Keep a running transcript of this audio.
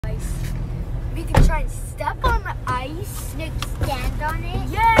we can try and step on the ice. Like stand on it?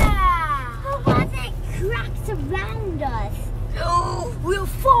 Yeah! But what if it cracks around us? Oh, we'll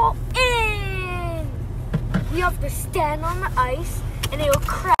fall in! We have to stand on the ice, and it'll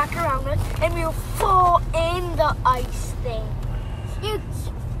crack around us, and we'll fall in the ice thing. It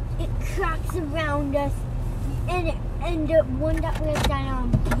cracks around us, and the one that we're standing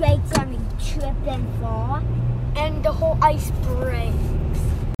on breaks and we trip and fall. And the whole ice breaks.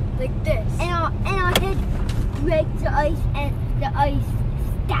 Like this. And our head breaks the ice, and the ice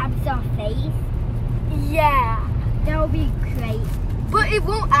stabs our face. Yeah. That would be great. But it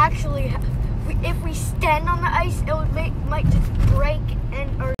won't actually. If we stand on the ice, it might just break,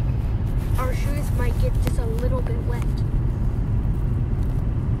 and our shoes might get just a little bit wet.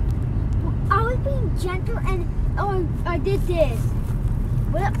 Well, I was being gentle, and I did this.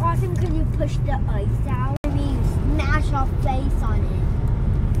 What awesome could you push the ice out? I mean, smash our face on it.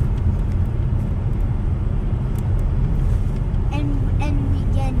 And we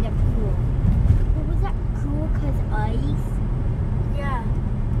get in the pool. But was that cool because ice? Yeah.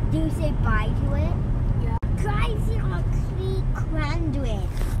 Do you say bye to it? Yeah. Guys, in our creek conduit.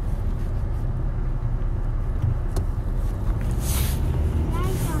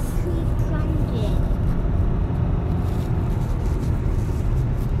 Guys, our creek conduit.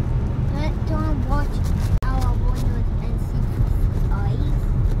 Let's go and watch our windows and see ice.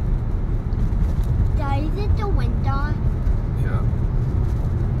 Is it the winter? Yeah.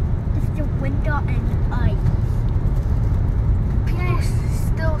 It's the winter and ice. People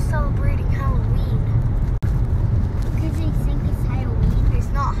still celebrating Halloween. Because they think it's Halloween. It's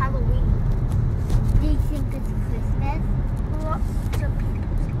not Halloween. They think it's Christmas. Lots of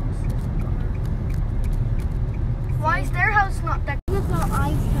people still celebrate. Why is their house not decorated? Look our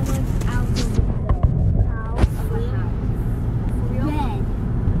ice coming out the window. Out of the house. Real? Red.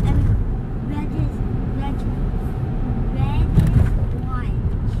 And red is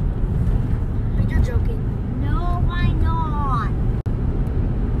orange. You're joking. No, why not?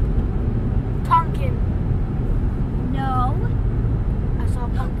 Pumpkin. No. I saw a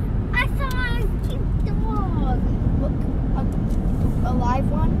pumpkin. I saw a cute dog. Look, a live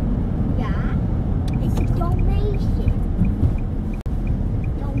one? Yeah. It's a Dalmatian.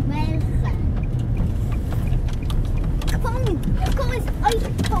 Cones, ice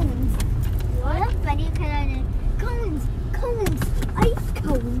cones. What? Buddy, cones, ice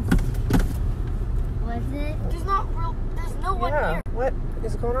cones. Was it? There's no one Yeah. here. What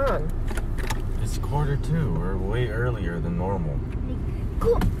is going on? It's 1:45. We're way earlier than normal.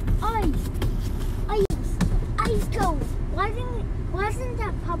 Cool. Ice cones. Wasn't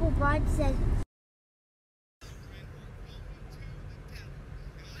that Papa Bard says?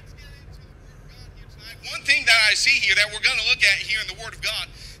 One thing that I see here that we're going to look at here in the Word of God,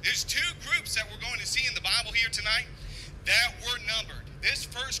 there's two groups that we're going to see in the Bible here tonight that were numbered. This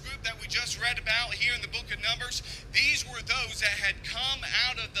first group that we just read about here in the book of Numbers, these were those that had come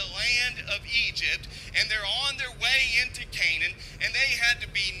out of the land of Egypt, and they're on their way into Canaan, and they had to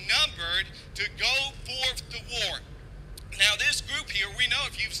be numbered to go forth to war. Now this group here, we know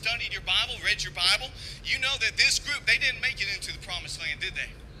if you've studied your Bible, read your Bible, you know that this group, they didn't make it into the promised land, did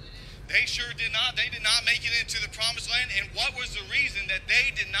they? They sure did not. They did not make it into the promised land. And what was the reason that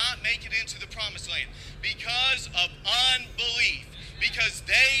they did not make it into the promised land? Because of unbelief. Because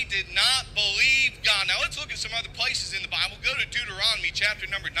they did not believe God. Now let's look at some other places in the Bible. Go to Deuteronomy chapter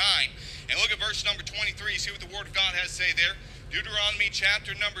number 9 and look at verse number 23. See what the Word of God has to say there. Deuteronomy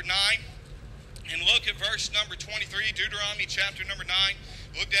chapter number 9 and look at verse number 23. Deuteronomy chapter number 9.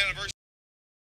 Look down at verse